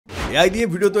AI দিয়ে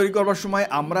video তৈরি করবার সময়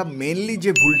আমরা মেইনলি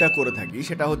যে ভুলটা করে থাকি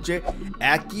সেটা হচ্ছে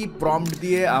একই প্রম্পট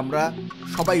দিয়ে আমরা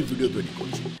সবাই ভিডিও তৈরি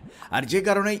করছি। আর যে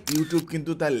কারণে ইউটিউব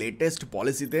কিন্তু তার লেটেস্ট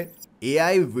পলিসিতে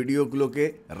এআই ভিডিওগুলোকে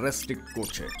রেস্ট্রিক্ট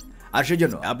করছে। আর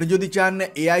সেজন্য আপনি যদি চান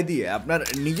এআই দিয়ে আপনার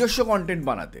নিজস্ব কন্টেন্ট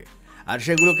বানাতে আর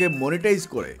সেগুলোকে মনিটাইজ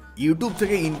করে ইউটিউব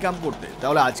থেকে ইনকাম করতে,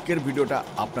 তাহলে আজকের ভিডিওটা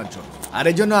আপনার জন্য। আর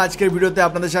এই জন্য আজকের ভিডিওতে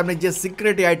আপনাদের সামনে যে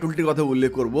সিক্রেট এআই টুলটির কথা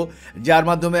উল্লেখ করব, যার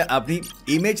মাধ্যমে আপনি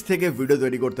ইমেজ থেকে ভিডিও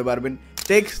তৈরি করতে পারবেন,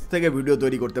 টেক্সট থেকে ভিডিও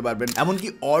তৈরি করতে পারবেন, এমনকি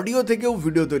অডিও থেকেও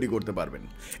ভিডিও তৈরি করতে পারবেন।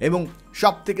 এবং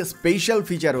সব থেকে স্পেশাল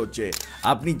ফিচার হচ্ছে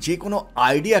আপনি যে কোনো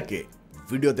আইডিয়াকে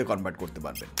ভিডিওতে কনভার্ট করতে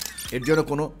পারবেন। এর জন্য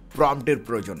কোনো প্রম্পটের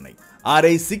প্রয়োজন নেই। আর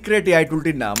এই সিক্রেট এআই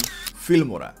টুলটির নাম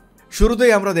ফিল্মোরা।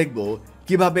 শুরুতেই আমরা দেখব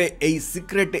কিভাবে এই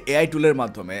সিক্রেট এআই টুলের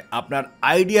মাধ্যমে আপনার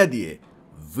আইডিয়া দিয়ে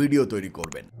ভিডিও তৈরি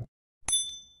করবেন।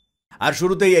 আর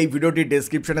শুরুতেই এই ভিডিওটি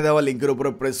ডেসক্রিপশনে দেওয়া লিঙ্কের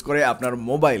উপরে প্রেস করে আপনার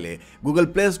মোবাইলে গুগল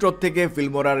প্লে স্টোর থেকে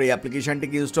ফিল্মোরার এই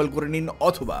অ্যাপ্লিকেশনটিকে ইনস্টল করে নিন,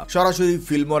 অথবা সরাসরি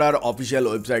ফিল্মোরার অফিসিয়াল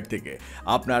ওয়েবসাইট থেকে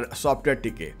আপনার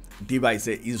সফটওয়্যারটিকে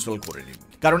ডিভাইসে ইনস্টল করে নিন।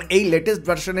 কারণ এই লেটেস্ট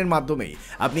ভার্সনের মাধ্যমেই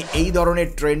আপনি এই ধরনের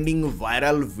ট্রেন্ডিং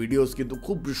ভাইরাল ভিডিওস কিন্তু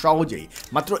খুব সহজেই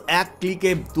মাত্র এক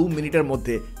ক্লিকে 2 মিনিটের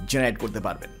মধ্যে জেনারেট করতে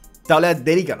পারবেন। তাহলে আর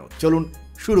দেরি কেন, চলুন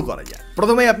শুরু করা যায়।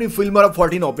 প্রথমেই আপনি ফিল্মোরা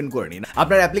 14 ওপেন করে নিন।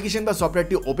 আপনার অ্যাপ্লিকেশন বা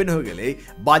সফটওয়্যারটি ওপেন হয়ে গেলে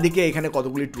বাদিকে এখানে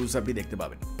কতগুলি টুলস আপনি দেখতে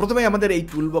পাবেন। প্রথমে আমাদের এই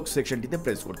টুলবক্স সেকশনটিতে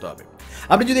প্রেস করতে হবে।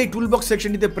 আপনি যদি এই টুলবক্স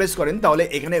সেকশনটিতে প্রেস করেন তাহলে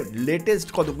এখানে লেটেস্ট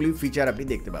কতগুলি ফিচার আপনি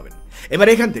দেখতে পাবেন। এবার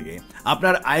এখান থেকে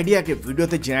আপনার আইডিয়াকে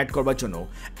ভিডিওতে জেনারেট করবার জন্য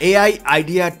এআই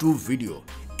আইডিয়া টু ভিডিও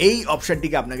এই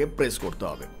অপশনটিকে আপনাকে প্রেস করতে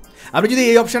হবে। আপনি যদি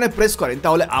এই অপশানে প্রেস করেন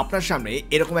তাহলে আপনার সামনে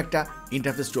এরকম একটা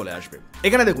ইন্টারফেস চলে আসবে।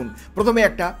 এখানে দেখুন প্রথমে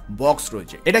একটা বক্স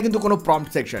রয়েছে, এটা কিন্তু কোনো প্রম্পট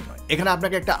সেকশন নয়। এখানে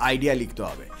আপনাকে একটা আইডিয়া লিখতে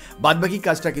হবে, বাদবাকি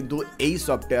কাজটা কিন্তু এই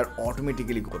সফটওয়্যার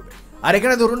অটোমেটিক্যালি করবে। আর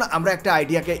এখানে ধরুন আমরা একটা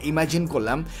আইডিয়াকে ইমাজিন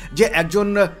করলাম যে একজন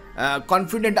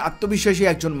কনফিডেন্ট আত্মবিশ্বাসী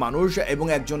একজন মানুষ এবং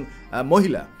একজন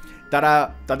মহিলা,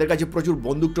 তাদের কাছে প্রচুর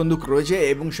বন্দুক টন্দুক রয়েছে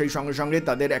এবং সেই সঙ্গে সঙ্গে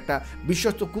তাদের একটা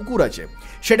বিশ্বস্ত কুকুর আছে,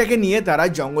 সেটাকে নিয়ে তারা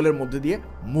জঙ্গলের মধ্যে দিয়ে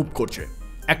মুভ করছে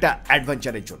একটা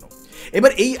অ্যাডভেঞ্চারের জন্য।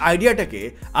 এবার এই আইডিয়াটাকে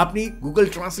আপনি গুগল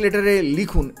ট্রান্সলেটারে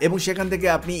লিখুন এবং সেখান থেকে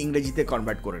আপনি ইংরেজিতে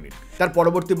কনভার্ট করে নিন। তার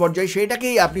পরবর্তী পর্যায়ে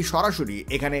সেটাকেই আপনি সরাসরি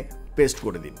এখানে পেস্ট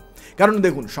করে দিন। কারণ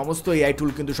দেখুন সমস্ত এআই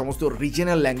টুল কিন্তু সমস্ত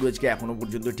রিজনাল ল্যাঙ্গুয়েজকে এখনও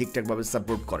পর্যন্ত ঠিকঠাকভাবে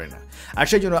সাপোর্ট করে না। আর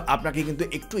সেই জন্য আপনাকে কিন্তু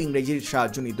একটু ইংরেজির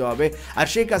সাহায্য নিতে হবে। আর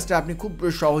সেই কাজটা আপনি খুব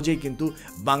সহজেই কিন্তু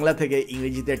বাংলা থেকে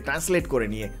ইংরেজিতে ট্রান্সলেট করে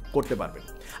নিয়ে করতে পারবেন।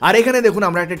 আর এখানে দেখুন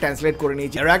আমরা একটা ট্রান্সলেট করে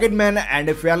নিয়েছি। Rugged man and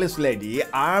a fearless lady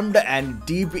armed and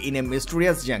deep in a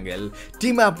mysterious জঙ্গল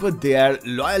team up there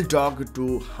loyal dog two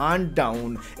hunt down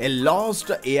a lost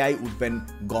AI উডপেন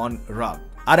গন রগ।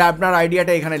 আর আপনার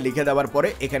আইডিয়াটা এখানে লিখে দেওয়ার পরে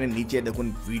এখানে নিচে দেখুন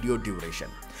ভিডিও ডিউরেশন,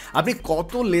 আপনি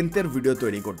কত লেন্থের ভিডিও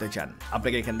তৈরি করতে চান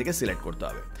আপনাকে এখান থেকে সিলেক্ট করতে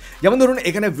হবে। যেমন ধরুন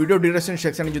এখানে ভিডিও ডিউরেশন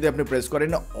সেকশনে যদি আপনি প্রেস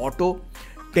করেন অটো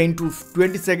 10 to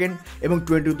 20 সেকেন্ড এবং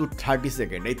 20 to 30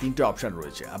 সেকেন্ড এই তিনটে অপশান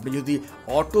রয়েছে। আপনি যদি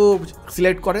অটো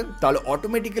সিলেক্ট করেন তাহলে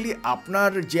অটোমেটিক্যালি আপনার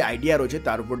যে আইডিয়া রয়েছে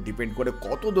তার উপর ডিপেন্ড করে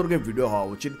কত দৈর্ঘ্যের ভিডিও হওয়া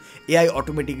উচিত এআই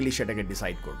অটোমেটিক্যালি সেটাকে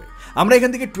ডিসাইড করবে। আমরা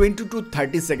এখান থেকে 20 to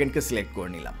 30 সেকেন্ডকে সিলেক্ট করে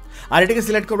নিলাম। আর এটাকে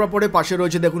সিলেক্ট করার পরে পাশে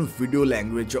রয়েছে দেখুন ভিডিও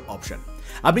ল্যাঙ্গুয়েজ অপশান।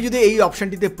 আপনি যদি এই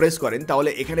অপশানটিতে প্রেস করেন তাহলে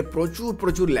এখানে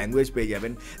প্রচুর ল্যাঙ্গুয়েজ পেয়ে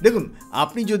যাবেন। দেখুন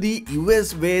আপনি যদি ইউএস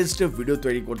বেসড ভিডিও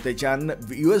তৈরি করতে চান,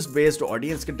 ইউএস বেসড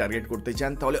অডিয়েন্সকে টার্গেট করতে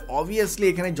চান, তাহলে অবভিয়াসলি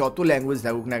এখানে যত ল্যাঙ্গুয়েজ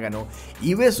থাকুক না কেন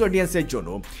ইউএস অডিয়েন্সের জন্য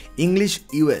ইংলিশ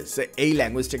ইউএস এই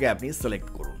ল্যাঙ্গুয়েজটাকে আপনি সিলেক্ট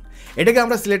করুন। এটাকে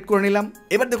আমরা সিলেক্ট করে নিলাম।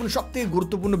 এবার দেখুন সবথেকে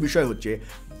গুরুত্বপূর্ণ বিষয় হচ্ছে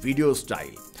ভিডিও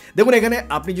স্টাইল। দেখুন এখানে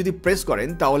আপনি যদি প্রেস করেন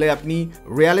তাহলে আপনি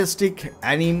রিয়ালিস্টিক,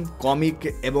 অ্যানিম, কমিক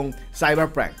এবং সাইবার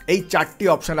প্র্যাঙ্ক এই 4টি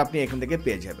অপশান আপনি এখান থেকে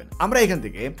পেয়ে যাবেন। আমরা এখান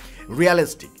থেকে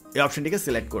রিয়ালিস্টিক এই অপশানটিকে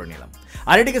সিলেক্ট করে নিলাম।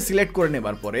 আর এটাকে সিলেক্ট করে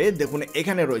নেবার পরে দেখুন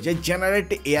এখানে রয়েছে জেনারেট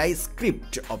এআই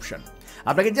স্ক্রিপ্ট অপশান।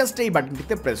 আপনাকে জাস্ট এই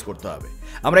বাটনটিতে প্রেস করতে হবে।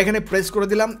 আমরা এখানে প্রেস করে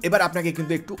দিলাম। এবার আপনাকে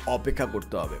কিন্তু একটু অপেক্ষা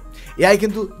করতে হবে। এআই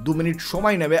কিন্তু 2 মিনিট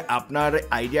সময় নেবে আপনার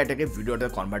আইডিয়াটাকে ভিডিওটা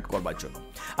কনভার্ট করবার জন্য।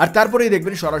 আর তারপরেই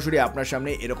দেখবেন সরাসরি আপনার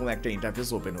সামনে এরকম একটা ইন্টারফেস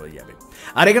ওপেন হয়ে যাবে।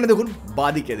 আর এখানে দেখুন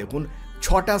বাদিকে দেখুন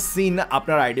 6টা সিন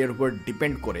আপনার আইডিয়ার উপর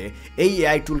ডিপেন্ড করে এই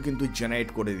এআই টুল কিন্তু জেনারেট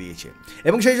করে দিয়েছে।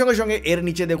 এবং সেই সঙ্গে সঙ্গে এর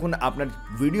নিচে দেখুন আপনার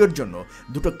ভিডিওর জন্য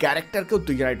 2টো ক্যারেক্টারকেও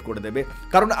জেনারেট করে দেবে।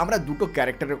 কারণ আমরা 2টো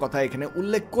ক্যারেক্টারের কথা এখানে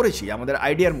উল্লেখ করেছি আমাদের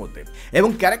আইডিয়ার মধ্যে। এবং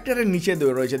ক্যারেক্টারের নিচে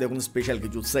রয়েছে দেখুন স্পেশাল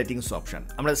কিছু সেটিংস অপশান।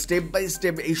 আমরা স্টেপ বাই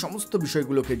স্টেপ এই সমস্ত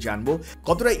বিষয়গুলোকে জানবো।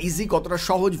 কতটা ইজি, কতটা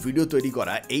সহজ ভিডিও তৈরি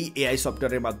করা এই এআই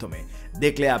সফটওয়্যারের মাধ্যমে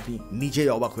দেখলে আপনি নিজেই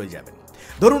অবাক হয়ে যাবেন।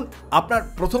 ধরুন আপনার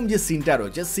প্রথম যে সিনটা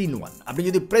রয়েছে সিন 1, আপনি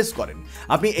যদি প্রেস করেন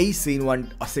আপনি এই সিন 1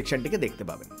 সেকশনটিকে দেখতে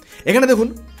পাবেন। এখানে দেখুন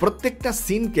প্রত্যেকটা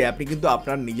সিনকে আপনি কিন্তু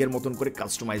আপনার নিজের মতন করে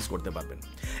কাস্টমাইজ করতে পারবেন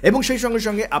এবং সেই সঙ্গে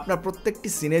সঙ্গে আপনার প্রত্যেকটি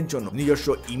সিনের জন্য নিজস্ব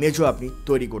ইমেজও আপনি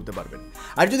তৈরি করতে পারবেন।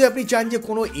 আর যদি আপনি চান যে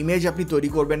কোনো ইমেজ আপনি তৈরি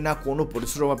করবেন না, কোনো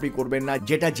পরিশ্রম আপনি করবেন না,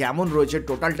 যেটা যেমন রয়েছে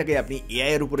টোটালটাকে আপনি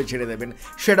এআই এর উপরে ছেড়ে দেবেন,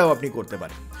 সেটাও আপনি করতে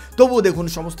পারেন। তবুও দেখুন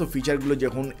সমস্ত ফিচারগুলো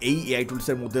যখন এই এআই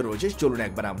টুলসের মধ্যে রয়েছে, চলুন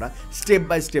একবার আমরা স্টেপ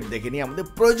বাই স্টেপ দেখে নিই আমাদের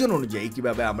প্রয়োজন অনুযায়ী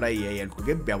কীভাবে আমরা এই এআই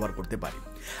টুলকে ব্যবহার করতে পারি।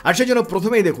 আর সেজন্য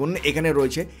প্রথমেই দেখুন এখানে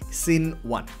রয়েছে সিন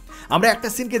 1। আমরা একটা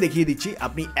সিনকে দেখিয়ে দিচ্ছি,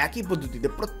 আপনি একই পদ্ধতিতে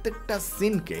প্রত্যেকটা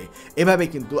সিনকে এভাবে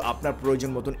কিন্তু আপনার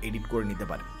প্রয়োজন মতন এডিট করে নিতে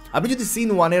পারেন। আপনি যদি সিন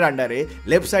 1 এর আন্ডারে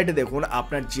লেফট সাইডে দেখুন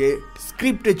আপনার যে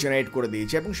স্ক্রিপ্টে জেনারেট করে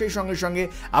দিয়েছে এবং সেই সঙ্গে সঙ্গে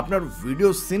আপনার ভিডিও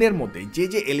সিনের মধ্যে যে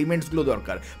যে এলিমেন্টসগুলো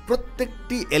দরকার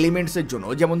প্রত্যেকটি এলিমেন্টসের জন্য,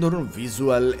 যেমন ধরুন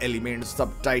ভিজুয়াল এলিমেন্টস,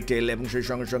 সাবটাইটেল এবং সেই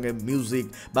সঙ্গে সঙ্গে মিউজিক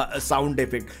বা সাউন্ড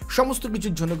এফেক্ট, সমস্ত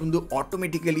কিছুর জন্য কিন্তু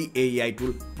অটোমেটিক্যালি এই এআই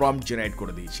টুল প্রম্পট জেনারেট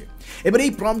করে দিয়েছে। এবার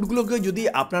এই প্রম্পটগুলোকে যদি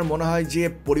আপনার মনে হয় যে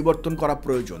পরিবর্তন করা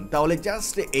প্রয়োজন, তাহলে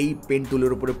জাস্ট এই পেন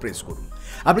টুলের উপরে প্রেস করুন।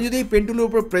 আপনি যদি এই পেন টুলের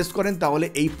উপর প্রেস করেন তাহলে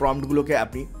এই প্রম্পটগুলোকে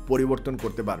আপনি পরিবর্তন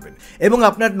করতে পারবেন এবং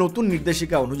আপনার নতুন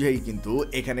নির্দেশিকা অনুযায়ী কিন্তু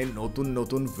এখানে নতুন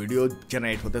নতুন ভিডিও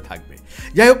জেনারেট হতে থাকবে।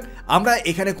 যাই হোক, আমরা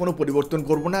এখানে কোনো পরিবর্তন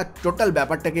করব না, টোটাল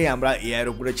ব্যাপারটাকে আমরা এআই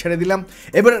এর উপরে ছেড়ে দিলাম।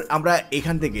 এবার আমরা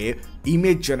এখান থেকে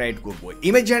ইমেজ জেনারেট করব।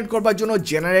 ইমেজ জেনারেট করবার জন্য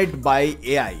জেনারেট বাই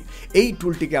এআই এই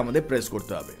টুলটিকে আমাদের প্রেস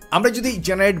করতে হবে। আমরা যদি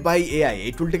জেনারেট বাই এআই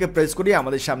এই টুলটিকে প্রেস করি,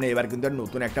 আমাদের সামনে এবার কিন্তু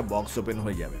নতুন একটা বক্স ওপেন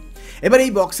হয়ে যাবে। এবার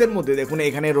এই বক্সের মধ্যে দেখুন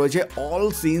এখানে রয়েছে অল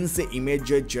সিনস ইমেজ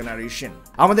জেনারেশন।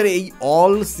 আমাদের এই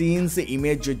অল সিনস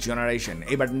ইমেজ জেনারেশন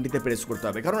এই বাটনটিতে প্রেস করতে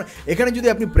হবে, কারণ এখানে যদি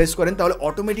আপনি প্রেস করেন তাহলে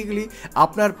অটোমেটিক্যালি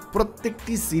আপনার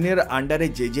প্রত্যেকটি সিনের আন্ডারে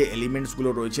যে যে এলিমেন্টসগুলো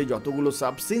রয়েছে, যতগুলো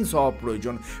সাব সিনস হওয়া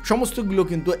প্রয়োজন, সমস্তগুলো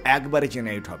কিন্তু একবারে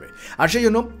জেনারেট হবে। আর সেই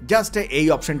জন্য জাস্ট এই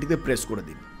অপশনটিতে প্রেস করে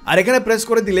দিন। আর এখানে প্রেস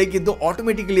করে দিলেই কিন্তু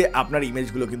অটোমেটিক্যালি আপনার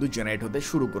ইমেজগুলো কিন্তু জেনারেট হতে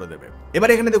শুরু করে দেবে। এবার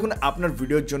এখানে দেখুন আপনার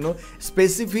ভিডিওর জন্য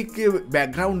স্পেসিফিক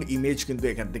ব্যাকগ্রাউন্ড ইমেজ কিন্তু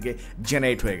এখান থেকে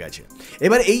জেনারেট হয়ে গেছে।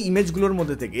 এবার এই ইমেজগুলোর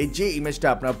মধ্যে থেকে যে ইমেজটা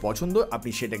আপনার পছন্দ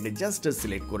আপনি সেটাকে জাস্ট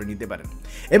সিলেক্ট করে নিতে পারেন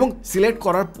এবং সিলেক্ট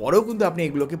করার পরেও কিন্তু আপনি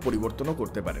এগুলোকে পরিবর্তনও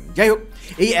করতে পারেন। যাই হোক,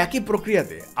 এই একই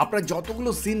প্রক্রিয়াতে আপনার যতগুলো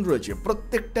সিন রয়েছে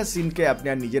প্রত্যেকটা সিনকে আপনি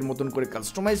আর নিজের মতন করে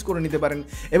কাস্টমাইজ করে নিতে পারেন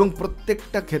এবং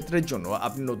প্রত্যেকটা ক্ষেত্রের জন্য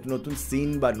আপনি নতুন নতুন সিন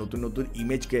বা নতুন নতুন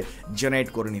ইমেজ জেনারেট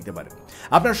করে নিতে পারেন।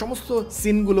 আপনার সমস্ত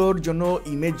সিনগুলোর জন্য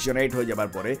ইমেজ জেনারেট হয়ে যাবার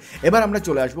পরে এবার আমরা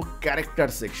চলে আসবো ক্যারেক্টার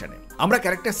সেকশনে। আমরা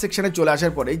ক্যারেক্টার সেকশনে চলে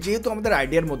আসার পরে যেহেতু আমাদের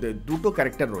আইডিয়ার মধ্যে দুটো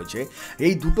ক্যারেক্টার রয়েছে,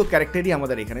 এই দুটো ক্যারেক্টারই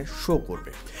আমাদের এখানে শো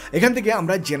করবে। এখান থেকে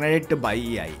আমরা জেনারেট বাই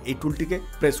এআই এই টুলটিকে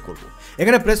প্রেস করব।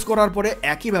 এখানে প্রেস করার পরে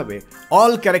একইভাবে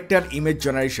অল ক্যারেক্টার ইমেজ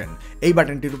জেনারেশন এই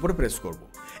বাটনটির উপরে প্রেস করব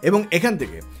এবং এখান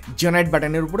থেকে জেনারেট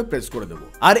বাটনের উপরে প্রেস করে দেবো।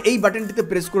 আর এই বাটনটিতে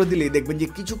প্রেস করে দিলেই দেখবেন যে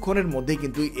কিছুক্ষণের মধ্যেই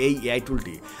কিন্তু এই এআই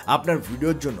টুলটি আপনার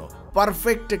ভিডিওর জন্য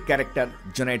পারফেক্ট ক্যারেক্টার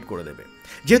জেনারেট করে দেবে।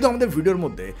 যেহেতু আমাদের ভিডিওর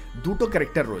মধ্যে দুটো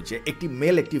ক্যারেক্টার রয়েছে, একটি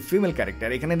মেল একটি ফিমেল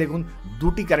ক্যারেক্টার, এখানে দেখুন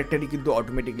দুটি ক্যারেক্টারই কিন্তু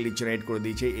অটোমেটিক্যালি জেনারেট করে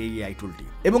দিয়েছে এই এআই টুলটি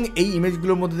এবং এই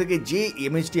ইমেজগুলোর মধ্যে থেকে যে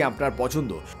ইমেজটি আপনার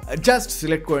পছন্দ জাস্ট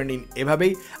সিলেক্ট করে নিন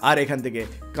এভাবেই, আর এখান থেকে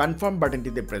কনফার্ম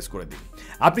বাটনটিতে প্রেস করে দিন।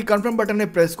 আপনি কনফার্ম বাটনে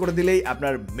প্রেস করে দিলেই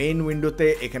আপনার মেইন উইন্ডোতে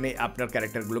এখানে আপনার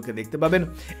ক্যারেক্টারগুলোকে দেখতে পাবেন।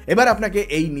 এবার আপনাকে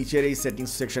এই নিচের এই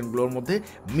সেটিংস সেকশনগুলোর মধ্যে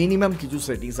মিনিমাম কিছু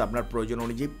সেটিংস আপনার প্রয়োজন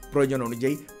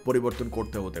অনুযায়ী পরিবর্তন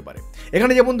করতে হতে পারে।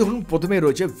 এখানে যেমন ধরুন প্রথমে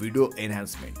রয়েছে ভিডিও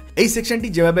এনহ্যান্সমেন্ট। এই সেকশনটি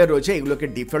যেভাবে রয়েছে এগুলোকে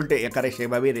ডিফল্ট আকারে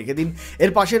সেভাবেই রেখে দিন।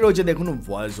 এর পাশে রয়েছে দেখুন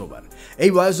ভয়েস ওভার।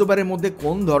 এই ভয়েস ওভারের মধ্যে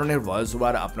কোন ধরনের ভয়েস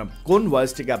ওভার আপনার কোন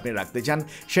ভয়েসটিকে আপনি রাখতে চান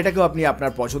সেটাকেও আপনি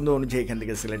আপনার পছন্দ অনুযায়ী এখান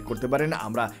থেকে সিলেক্ট করতে পারেন।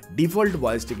 আমরা ডিফল্ট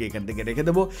ভয়েসটিকে এখান থেকে রেখে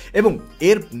দেবো এবং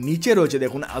এর নিচে রয়েছে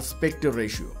দেখুন অ্যাসপেক্ট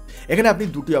রেশিও। এখানে আপনি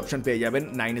দুটি অপশন পেয়ে যাবেন,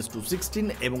 9:16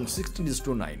 এবং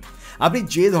 16:9। আপনি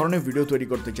যে ধরনের ভিডিও তৈরি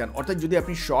করতে চান, অর্থাৎ যদি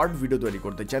আপনি শর্ট ভিডিও তৈরি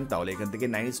করতে চান তাহলে এখান থেকে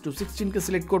 9:16 কে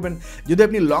সিলেক্ট করবেন। যদি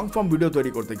আপনি লং ফর্ম ভিডিও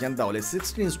তৈরি করতে চান তাহলে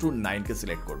 16:9 কে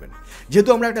সিলেক্ট করবেন। যেহেতু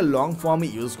আমরা একটা লং ফর্ম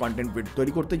ইউজ কন্টেন্ট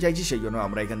তৈরি করতে চাইছি সেই জন্য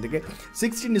আমরা এখান থেকে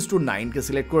 16:9 কে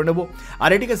সিলেক্ট করে নেব। আর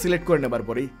এটিকে সিলেক্ট করে নেবার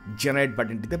পরেই জেনারেট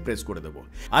বাটনটিতে প্রেস করে দেবো।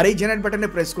 আর এই জেনারেট বাটনে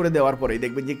প্রেস করে দেওয়ার পরেই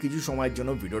দেখবেন যে কিছু সময়ের জন্য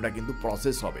ভিডিওটা কিন্তু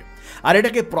প্রসেস হবে। আর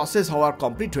এটাকে প্রসেস হওয়ার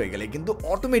কমপ্লিট হয়ে গেলে কিন্তু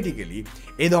অটোমেটিক্যালি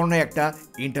এই ধরনের একটা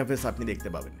ইন্টারফেস আপনি দেখতে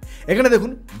পাবেন। এখানে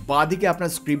দেখুন বাঁদিকে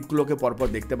আপনার স্ক্রিপ্টগুলোকে পরপর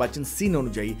দেখতে পাচ্ছেন সিন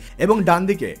অনুযায়ী এবং ডান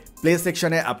দিকে প্লে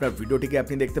সেকশনে আপনার ভিডিওটিকে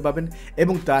আপনি দেখতে পাবেন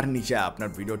এবং তার নিচে আপনার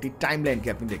ভিডিওটির টাইমলাইনকে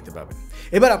আপনি দেখতে পাবেন।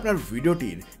 এবার আপনার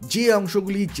ভিডিওটির যে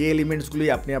অংশগুলি যে এলিমেন্টসগুলি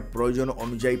আপনার প্রয়োজন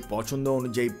অনুযায়ী পছন্দ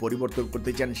অনুযায়ী পরিবর্তন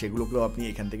করতে চান সেগুলোকেও আপনি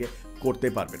এখান থেকে করতে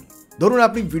পারবেন। ধরুন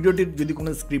আপনি ভিডিওটির যদি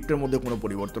কোনো স্ক্রিপ্টের মধ্যে কোনো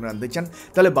পরিবর্তন আনতে চান,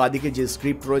 তাহলে বাঁদিকে যে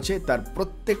স্ক্রিপ্ট রয়েছে তার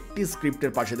প্রত্যেকটি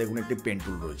স্ক্রিপ্টের পাশে দেখুন একটি পেন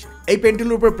টুল রয়েছে। এই পেন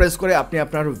টুলের উপর প্রেস করে আপনি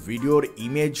আপনার ভিডিওর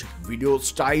image, video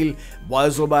style,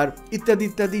 voice over ইত্যাদি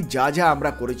ইত্যাদি যা যা আমরা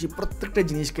করেছি প্রত্যেকটা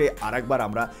জিনিসকে আরেকবার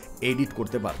আমরা এডিট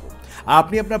করতে পারবো।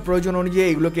 আপনি আপনার প্রয়োজন অনুযায়ী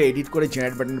এগুলোকে এডিট করে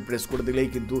জেনারেট বাটনে প্রেস করে দিলেই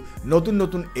কিন্তু নতুন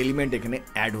নতুন এলিমেন্ট এখানে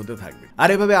অ্যাড হতে থাকবে। আর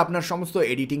এভাবে আপনার সমস্ত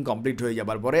এডিটিং কমপ্লিট হয়ে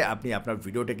যাবার পরে আপনি আপনার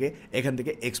ভিডিওটাকে এখান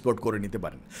থেকে এক্সপোর্ট করে নিতে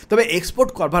পারেন। তবে এক্সপোর্ট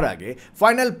করবার আগে,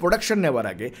 ফাইনাল প্রোডাকশন নেওয়ার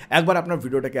আগে একবার আপনার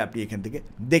ভিডিওটাকে আপনি এখান থেকে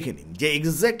দেখে নিন যে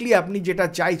এক্স্যাক্টলি আপনি যেটা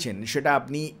চাইছেন সেটা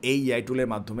আপনি এই AI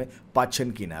টুলের মাধ্যমে পাচ্ছেন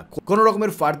কিনা, কোনো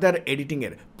রকমের ফার্দার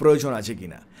এডিটিংয়ের প্রয়োজন আছে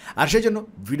কিনা। আর সেই জন্য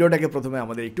ভিডিওটাকে প্রথমে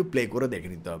আমাদের একটু প্লে করে দেখে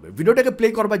নিতে হবে। ভিডিওটাকে প্লে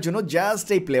করবার জন্য জাস্ট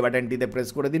এই প্লে বাটনটিতে প্রেস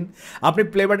করে দিন। আপনি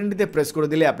প্লে বাটনটিতে প্রেস করে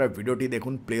দিলে আপনার ভিডিওটি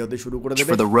দেখুন প্লে হতে শুরু করে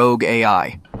দেবে। For the rogue AI,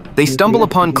 they stumble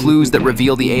upon clues that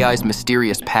reveal the AI's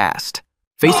mysterious past.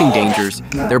 Facing dangers,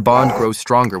 their bond grows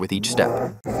stronger with each step.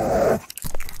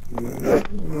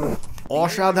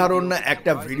 অসাধারণ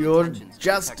একটা ভিডিও,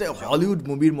 জাস্ট হলিউড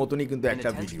মুভির মতনই কিন্তু একটা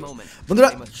ভিডিও। বন্ধুরা,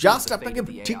 জাস্ট আপনাকে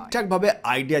ঠিকঠাকভাবে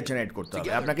আইডিয়া জেনারেট করতে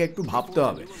হবে, আপনাকে একটু ভাবতে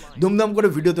হবে। দুমদাম করে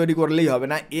ভিডিও তৈরি করলেই হবে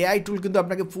না, AI টুল কিন্তু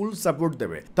আপনাকে ফুল সাপোর্ট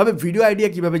দেবে। তবে ভিডিও আইডিয়া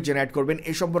কিভাবে জেনারেট করবেন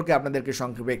এ সম্পর্কে আপনাদেরকে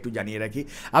সংক্ষেপে একটু জানিয়ে রাখি।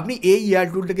 আপনি এই AI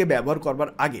টুলটাকে ব্যবহার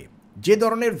করবার আগে যে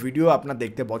ধরনের ভিডিও আপনার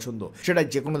দেখতে পছন্দ, সেটা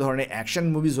যে কোনো ধরনের অ্যাকশন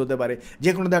মুভিজ হতে পারে,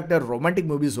 যে কোনো একটা রোমান্টিক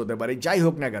মুভিজ হতে পারে, যাই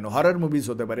হোক না কেন, হরর মুভিজ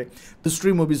হতে পারে,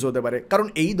 হিস্ট্রি মুভিজ হতে পারে, কারণ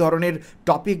এই ধরনের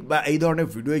টপিক বা এই ধরনের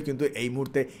ভিডিওই কিন্তু এই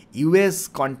মুহূর্তে US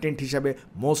কন্টেন্ট হিসাবে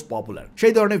মোস্ট পপুলার।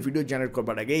 সেই ধরনের ভিডিও জেনারেট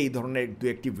করবার আগে এই ধরনের দু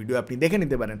একটি ভিডিও আপনি দেখে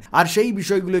নিতে পারেন, আর সেই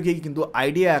বিষয়গুলোকেই কিন্তু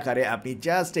আইডিয়া আকারে আপনি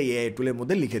জাস্ট এই AI টুলের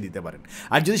মধ্যে লিখে দিতে পারেন।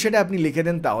 আর যদি সেটা আপনি লিখে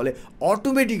দেন তাহলে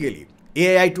অটোমেটিক্যালি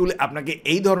AI টুল আপনাকে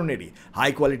এই ধরনেরই হাই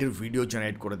কোয়ালিটির ভিডিও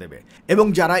জেনারেট করে দেবে। এবং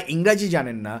যারা ইংরাজি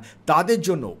জানেন না তাদের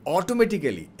জন্য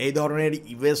অটোমেটিক্যালি এই ধরনের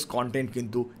US কন্টেন্ট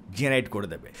কিন্তু জেনারেট করে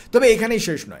দেবে। তবে এখানেই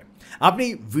শেষ নয়, আপনি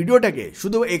ভিডিওটাকে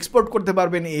শুধু এক্সপোর্ট করতে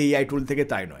পারবেন এই AI টুল থেকে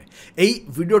তাই নয়, এই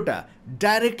ভিডিওটা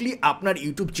ডাইরেক্টলি আপনার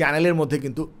ইউটিউব চ্যানেলের মধ্যে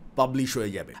কিন্তু পাবলিশ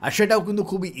হয়ে যাবে। আর সেটাও কিন্তু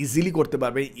খুবই ইজিলি করতে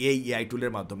পারবে এই AI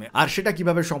টুলের মাধ্যমে। আর সেটা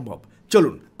কিভাবে সম্ভব,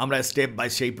 চলুন আমরা স্টেপ বাই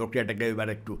সেই প্রক্রিয়াটাকে এবার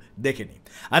একটু দেখে নিই।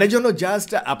 আর এর জন্য জাস্ট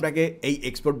আপনাকে এই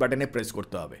এক্সপোর্ট বাটনে প্রেস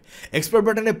করতে হবে। এক্সপোর্ট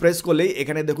বাটনে প্রেস করলেই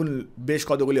এখানে দেখুন বেশ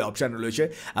কতগুলি অপশান রয়েছে।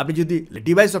 আপনি যদি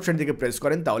ডিভাইস অপশান থেকে প্রেস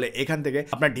করেন তাহলে এখান থেকে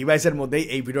আপনার ডিভাইসের মধ্যেই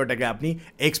এই ভিডিওটাকে আপনি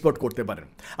এক্সপোর্ট করতে পারেন।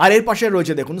 আর এর পাশে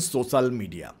রয়েছে দেখুন সোশ্যাল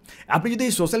মিডিয়া। আপনি যদি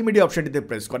এই সোশ্যাল মিডিয়া অপশানটিতে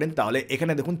প্রেস করেন তাহলে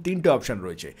এখানে দেখুন তিনটে অপশান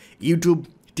রয়েছে, ইউটিউব,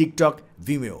 টিকটক,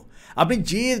 ভিমিও। আপনি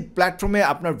যে প্ল্যাটফর্মে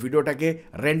আপনার ভিডিওটাকে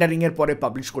রেন্ডারিংয়ের পরে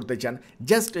পাবলিশ করতে চান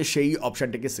জাস্ট সেই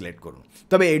অপশানটিকে সিলেক্ট করুন।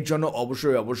 তবে এর জন্য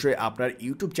অবশ্যই আপনার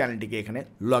ইউটিউব চ্যানেলটিকে এখানে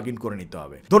লগ ইন করে নিতে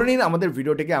হবে। ধরে নিন আমাদের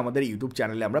ভিডিওটিকে আমাদের ইউটিউব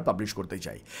চ্যানেলে আমরা পাবলিশ করতে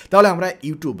চাই, তাহলে আমরা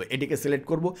ইউটিউব এটিকে সিলেক্ট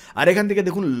করব। আর এখান থেকে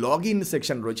দেখুন লগ ইন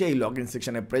সেকশন রয়েছে, এই লগ ইন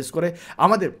সেকশনে প্রেস করে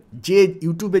আমাদের যে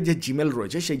ইউটিউবে যে জিমেল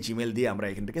রয়েছে সেই জিমেল দিয়ে আমরা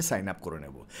এখান থেকে সাইন আপ করে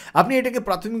নেব। আপনি এটাকে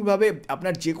প্রাথমিকভাবে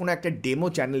আপনার যে কোনো একটা ডেমো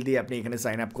চ্যানেল দিয়ে আপনি এখানে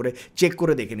সাইন আপ করে চেক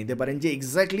করে দেখে নিতে পারেন যে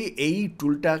এক্স্যাক্টলি এই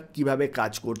টুলটা কিভাবে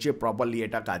কাজ করছে, প্রপারলি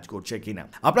এটা কাজ করছে কিনা।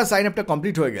 আপনার সাইন আপটা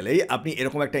কমপ্লিট হয়ে গেলেই আপনি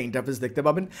এরকম একটা ইন্টারফেস দেখতে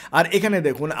পাবেন। আর এখানে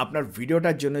দেখুন আপনার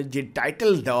ভিডিওটার জন্য যে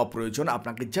টাইটেল দেওয়া প্রয়োজন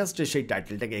আপনাকে জাস্ট সেই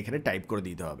টাইটেলটাকে এখানে টাইপ করে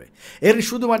দিতে হবে। এর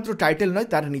শুধুমাত্র টাইটেল নয়,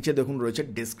 তার নিচে দেখুন রয়েছে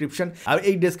ডেসক্রিপশন। আর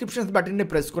এই ডেসক্রিপশন বাটনে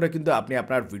প্রেস করে কিন্তু আপনি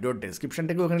আপনার ভিডিওর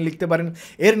ডেসক্রিপশনটাকেও এখানে লিখতে পারেন।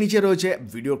 এর নিচে রয়েছে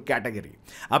ভিডিও ক্যাটাগরি।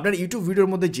 আপনার ইউটিউব ভিডিওর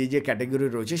মধ্যে যে যে ক্যাটাগরি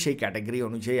রয়েছে সেই ক্যাটাগরি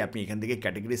অনুযায়ী আপনি এখান থেকে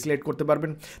ক্যাটাগরি সিলেক্ট করতে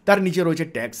পারবেন। তার নিচে রয়েছে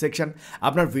ট্যাগ সেকশন।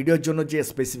 আপনার ভিডিওর জন্য যে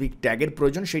স্পেসিফিক ট্যাগের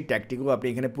প্রয়োজন সেই ট্যাগটিকেও আপনি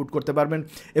এখানে পুট করতে পারবেন।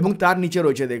 এবং তার নিচে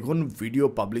রয়েছে দেখুন ভিডিও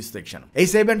পাবলিশ সেকশন। এই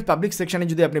সেভ অ্যান্ড পাবলিক সেকশনে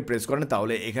যদি আপনি প্রেস করেন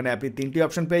তাহলে এখানে আপনি তিনটি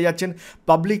অপশন পেয়ে যাচ্ছেন,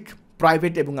 পাবলিক,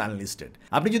 প্রাইভেট এবং আনলিস্টেড।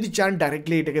 আপনি যদি চান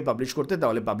ডাইরেক্টলি এটাকে পাবলিশ করতে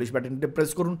তাহলে পাবলিশ বাটনটিতে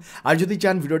প্রেস করুন। আর যদি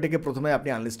চান ভিডিওটিকে প্রথমে আপনি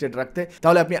আনলিস্টেড রাখতে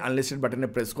তাহলে আপনি আনলিস্টেড বাটনে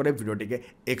প্রেস করে ভিডিওটিকে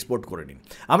এক্সপোর্ট করে নিন।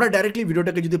 আমরা ডাইরেক্টলি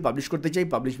ভিডিওটাকে যদি পাবলিশ করতে চাই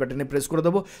পাবলিশ বাটনে প্রেস করে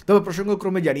দেবো। তবে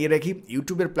প্রসঙ্গক্রমে জানিয়ে রাখি,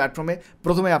 ইউটিউবের প্ল্যাটফর্মে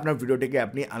প্রথমে আপনার ভিডিওটিকে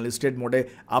আপনি আনলিস্টেড মোডে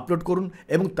আপলোড করুন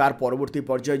এবং তার পরবর্তী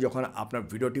পর্যায়ে যখন আপনার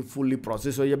ভিডিওটি ফুললি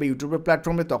প্রসেস হয়ে যাবে ইউটিউবের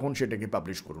প্ল্যাটফর্মে তখন সেটাকে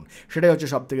পাবলিশ করুন। সেটাই হচ্ছে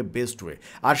সবথেকে বেস্ট ওয়ে।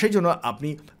 আর সেই জন্য আপনি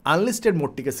আনলিস্টেড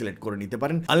মোডটিকে সিলেক্ট করে নিতে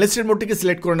পারেন। আনলিস্টেড মোডটিকে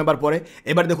সিলেক্ট করে নেবার পরে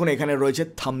এবার দেখুন এখানে রয়েছে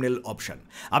থাম্বনেল অপশন।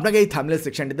 আপনাকে এই থাম্বনেল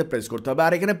সেকশনটিতে প্রেস করতে হবে।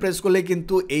 আর এখানে প্রেস করলে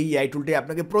কিন্তু এই AI টুলটি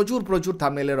আপনাকে প্রচুর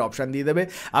থাম্বনেলের অপশন দিয়ে দেবে।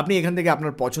 আপনি এখান থেকে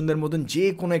আপনার পছন্দের মতন যে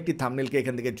কোনো একটি থাম্বনেলকে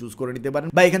এখান থেকে চুজ করে নিতে পারেন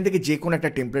বা এখান থেকে যে কোনো একটা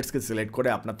টেমপ্লেটসকে সিলেক্ট করে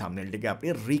আপনার থাম্বনেলটিকে আপনি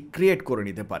রিক্রিয়েট করে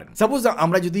নিতে পারেন। সাপোজ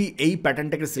আমরা যদি এই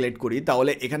প্যাটার্নটাকে সিলেক্ট করি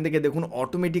তাহলে এখান থেকে দেখুন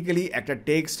অটোমেটিক্যালি একটা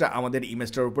টেক্সট আমাদের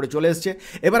ইমেজটার উপরে চলে এসছে।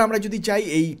 এবার আমরা যদি চাই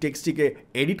এই টেক্সটটিকে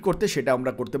এডিট করতে সেটা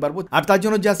আমরা করতে পারবো। আর তার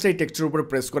জন্য জাস্ট এই টেক্সটের উপরে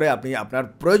প্রেস করে আপনি আপনার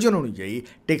প্রয়োজন অনুযায়ী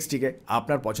টেক্সটটিকে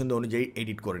আপনার পছন্দ অনুযায়ী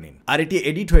এডিট করে নিন। আর এটি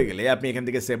এডিট হয়ে গেলে আপনি এখান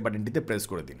থেকে সেভ বাটনটিতে প্রেস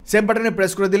করে দিন। সেভ বাটনে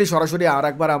প্রেস করে দিলে সরাসরি আর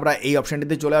একবার আমরা এই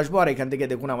অপশনটিতে চলে আসবো, আর এখান থেকে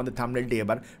দেখুন আমাদের থাম্বনেলটি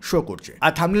এবার শো করছে।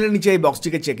 আর থাম্বনেলের নিচে এই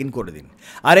বক্সটিকে চেক ইন করে দিন।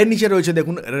 আর এর নিচে রয়েছে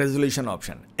দেখুন রেজলিউশন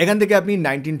অপশন। এখান থেকে আপনি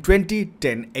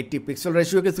 1920x1080 পিক্সেল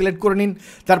রেশিওকে সিলেক্ট করে নিন।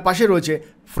 তার পাশে রয়েছে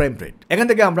ফ্রেম রেট, এখান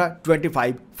থেকে আমরা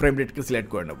 25 ফ্রেম রেটকে সিলেক্ট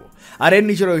করে নেব। আর এর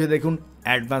নিচে রয়েছে দেখুন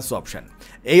অ্যাডভান্স অপশান।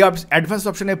 এই অ্যাডভান্স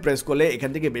অপশানে প্রেস করলে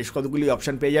এখান থেকে বেশ কতগুলি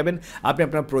অপশান পেয়ে যাবেন। আপনি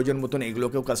আপনার প্রয়োজন মতন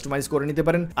এগুলোকেও কাস্টমাইজ করে নিতে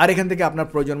পারেন। আর এখান থেকে আপনার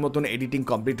প্রয়োজন মতন এডিটিং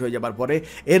কমপ্লিট হয়ে যাবার পরে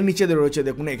এর নিচে রয়েছে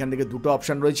দেখুন এখান থেকে দুটো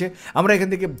অপশান রয়েছে। আমরা এখান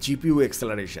থেকে জিপিইউ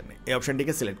এক্সেলারেশন এই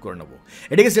অপশানটিকে সিলেক্ট করে নেব।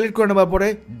 এটিকে সিলেক্ট করে নেওয়ার পরে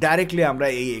ডাইরেক্টলি আমরা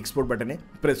এই এক্সপোর্ট বাটনে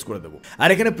প্রেস করে দেবো। আর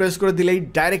এখানে প্রেস করে দিলেই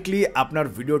ডাইরেক্টলি আপনার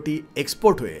ভিডিওটি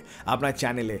এক্সপোর্ট হয়ে আপনার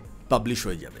চ্যানেলে পাবলিশ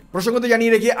হয়ে যাবে। প্রসঙ্গত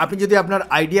জানিয়ে রেখে, আপনি যদি আপনার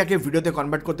আইডিয়াকে ভিডিওতে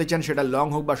কনভার্ট করতে চান, সেটা লং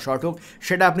হোক বা শর্ট হোক,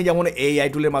 সেটা আপনি যেমন AI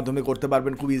টুলের মাধ্যমে করতে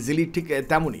পারবেন খুব ইজিলি, ঠিক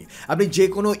তেমনই আপনি যে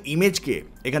কোনো ইমেজকে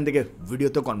এখান থেকে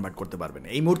ভিডিওতে কনভার্ট করতে পারবেন।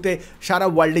 এই মুহূর্তে সারা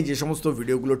ওয়ার্ল্ডে যে সমস্ত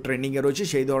ভিডিওগুলো ট্রেন্ডিংয়ে রয়েছে,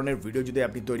 সেই ধরনের ভিডিও যদি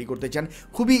আপনি তৈরি করতে চান,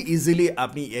 খুবই ইজিলি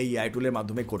আপনি এই AI টুলের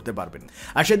মাধ্যমে করতে পারবেন।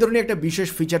 আর সেই ধরনের একটা বিশেষ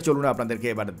ফিচার চলুন আপনাদেরকে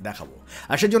এবার দেখাবো।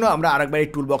 আর সেই জন্য আমরা আরেকবার এই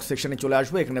টুল বক্স সেকশনে চলে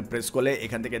আসবো। এখানে প্রেস করলে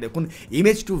এখান থেকে দেখুন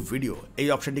ইমেজ টু ভিডিও এই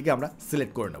অপশনটিকে আমরা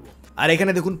সিলেক্ট করে নেব। আর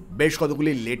এখানে দেখুন বেশ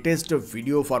কতগুলি লেটেস্ট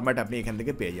ভিডিও ফরম্যাট আপনি এখান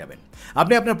থেকে পেয়ে যাবেন।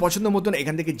 আপনি আপনার পছন্দ মতন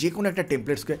এখান থেকে যে কোনো একটা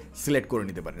টেমপ্লেটসকে সিলেক্ট করে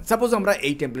নিতে পারেন। সাপোজ আমরা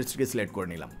এই টেমপ্লেটসটিকে সিলেক্ট করে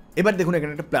নিলাম। এবার দেখুন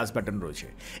এখানে একটা প্লাস বাটন রয়েছে।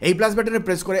 এই প্লাস বাটনে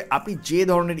প্রেস করে আপনি যে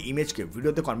ধরনের ইমেজকে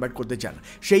ভিডিওতে কনভার্ট করতে চান,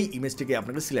 সেই ইমেজটিকে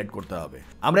আপনাকে সিলেক্ট করতে হবে।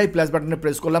 আমরা এই প্লাস বাটনে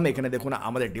প্রেস করলাম। এখানে দেখুন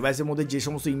আমাদের ডিভাইসের মধ্যে যে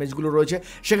সমস্ত ইমেজগুলো রয়েছে,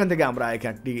 সেখান থেকে আমরা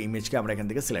একটি ইমেজকে আমরা এখান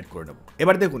থেকে সিলেক্ট করে নেব।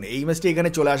 এবার দেখুন এই ইমেজটি এখানে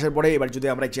চলে আসার পরে এবার যদি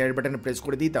আমরা জেনারেট বাটনে প্রেস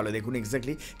করে দিই, তাহলে দেখুন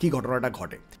এক্স্যাক্টলি কি ঘটনাটা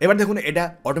ঘটে। এবার দেখুন এটা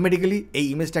অটোমেটিক্যালি এই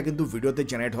ইমেজটা কিন্তু ভিডিওতে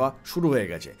জেনারেট হওয়া শুরু হয়ে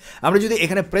গেছে। আমরা যদি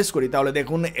এখানে প্রেস করি, তাহলে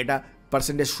দেখুন এটা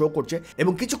পার্সেন্টেজ শো করছে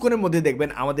এবং কিছুক্ষণের মধ্যে দেখবেন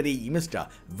আমাদের এই ইমেজটা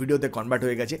ভিডিওতে কনভার্ট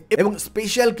হয়ে গেছে এবং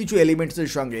স্পেশাল কিছু এলিমেন্টসের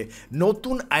সঙ্গে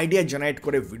নতুন আইডিয়া জেনারেট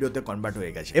করে ভিডিওতে কনভার্ট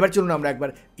হয়ে গেছে। এবার চলুন আমরা একবার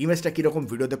ইমেজটা কীরকম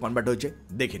ভিডিওতে কনভার্ট হয়েছে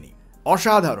দেখে নিই।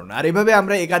 অসাধারণ। আর এভাবে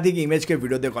আমরা একাধিক ইমেজকে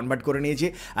ভিডিওতে কনভার্ট করে নিয়েছি।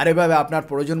 আর এভাবে আপনার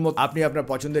প্রয়োজন মতো আপনি আপনার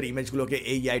পছন্দের ইমেজগুলোকে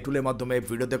এই AI টুলের মাধ্যমে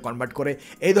ভিডিওতে কনভার্ট করে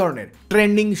এই ধরনের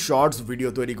ট্রেন্ডিং শর্টস ভিডিও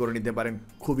তৈরি করে নিতে পারেন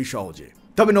খুবই সহজে।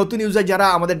 তবে নতুন ইউজার যারা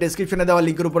আমাদের ডেসক্রিপশনে দেওয়া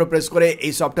লিঙ্কের উপরে প্রেস করে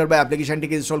এই সফটওয়্যার বা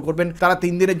অ্যাপ্লিকেশনটিকে ইনস্টল করবেন, তারা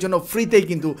 3 দিনের জন্য ফ্রিতেই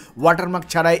কিন্তু ওয়াটারমার্ক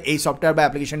ছাড়াই এই সফটওয়্যার বা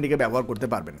অ্যাপ্লিকেশনটিকে ব্যবহার করতে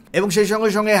পারবেন এবং সেই সঙ্গে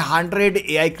সঙ্গে 100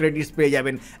 AI ক্রেডিটস পেয়ে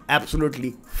যাবেন অ্যাবসলুটলি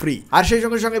ফ্রি। আর সেই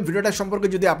সঙ্গে সঙ্গে ভিডিওটা সম্পর্কে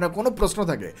যদি আপনার কোনো প্রশ্ন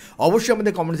থাকে, অবশ্যই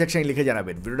আমাদের কমেন্ট সেকশনে লিখে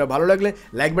জানাবেন। ভিডিওটা ভালো লাগলে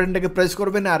লাইক বাটনটাকে প্রেস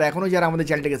করবেন। আর এখনও যারা আমাদের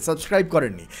চ্যানেলটাকে সাবস্ক্রাইব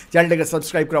করেননি, চ্যানেলটাকে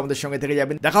সাবস্ক্রাইব করে আমাদের সঙ্গে থেকে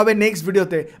যাবেন। দেখা হবে নেক্সট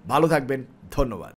ভিডিওতে। ভালো থাকবেন। ধন্যবাদ।